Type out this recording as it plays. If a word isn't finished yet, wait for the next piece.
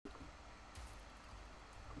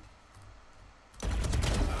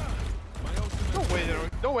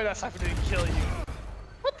no way that Cypher didn't kill you.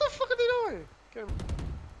 What the fuck are they doing? Get him.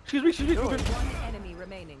 She's weak. One enemy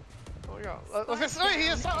remaining. Oh my god. Okay, so he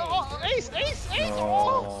is. Ace!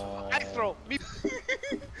 Oh! I throw. Me.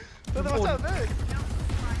 What's up, man?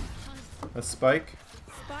 A spike.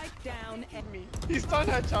 Spike down and Me. He stun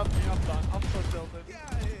headshot me. I'm done. I'm so tilted.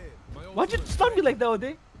 Why'd you stun me like that,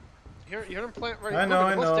 Ode? You heard him plant right. I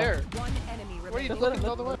know. There? one enemy Where are you remaining. looking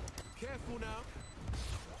the other way? Careful now.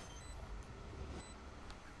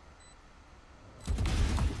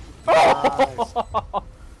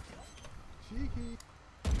 Cheeky.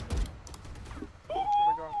 Oh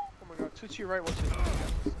my god. Two to your right, one to your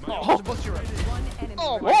left. Oh. Both to your right. One enemy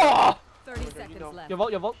Oh my remaining. god. 30 you seconds know. left. Your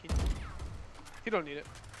vault. You don't need it.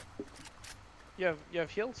 You have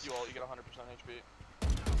heals? You get 100% HP.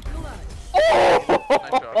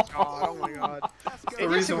 Oh my god. That's the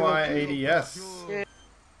reason why ADS.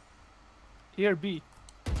 Here, B.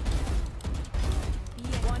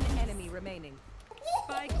 One enemy remaining.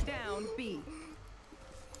 Spike down B.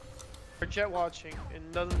 We're jet watching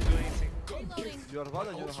and doesn't do anything. You are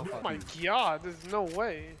valid, you know how Oh far. my god, there's no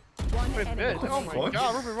way. One Wait, enemy mid. Oh remaining. my What?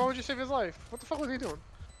 god, Ruben, why would you save his life? What the fuck was he doing?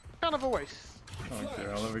 Kind of a waste. Okay,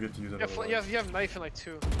 I'll never get to use it. You have knife in like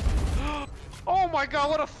 2. Oh my god,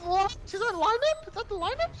 what a flop! Is that lineup? Is that the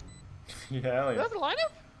lineup? Yeah, Is that the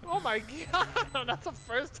lineup? Oh my god, that's the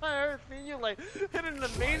first time I ever seen you like hit an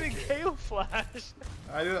amazing KO flash.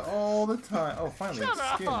 I do it all the time. Oh, finally, Shut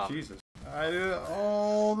it's skin. up. Jesus. I do it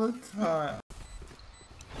all the time.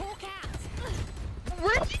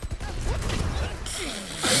 What are you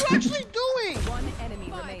actually doing? One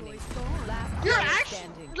enemy remaining. Last You're player actually.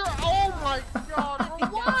 standing. Oh my god,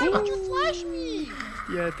 why would you flash me?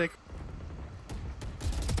 Yeah, take.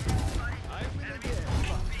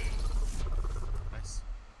 Nice.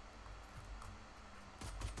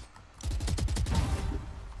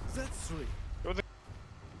 That's 3. Go the-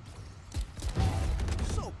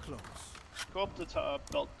 So close. Go up the top,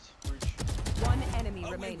 belt reach. One enemy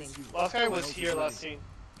remaining. Last guy was here last scene.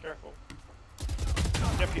 Careful.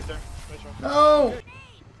 Yep, he's there. Nice one. No!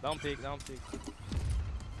 Down peek.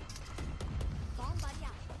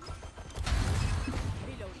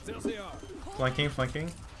 There they are. Flanking.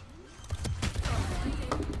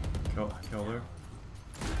 Kill her.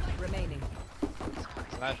 Remaining.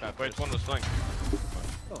 Nice man. Wait, one was flank.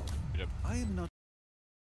 Oh, I am not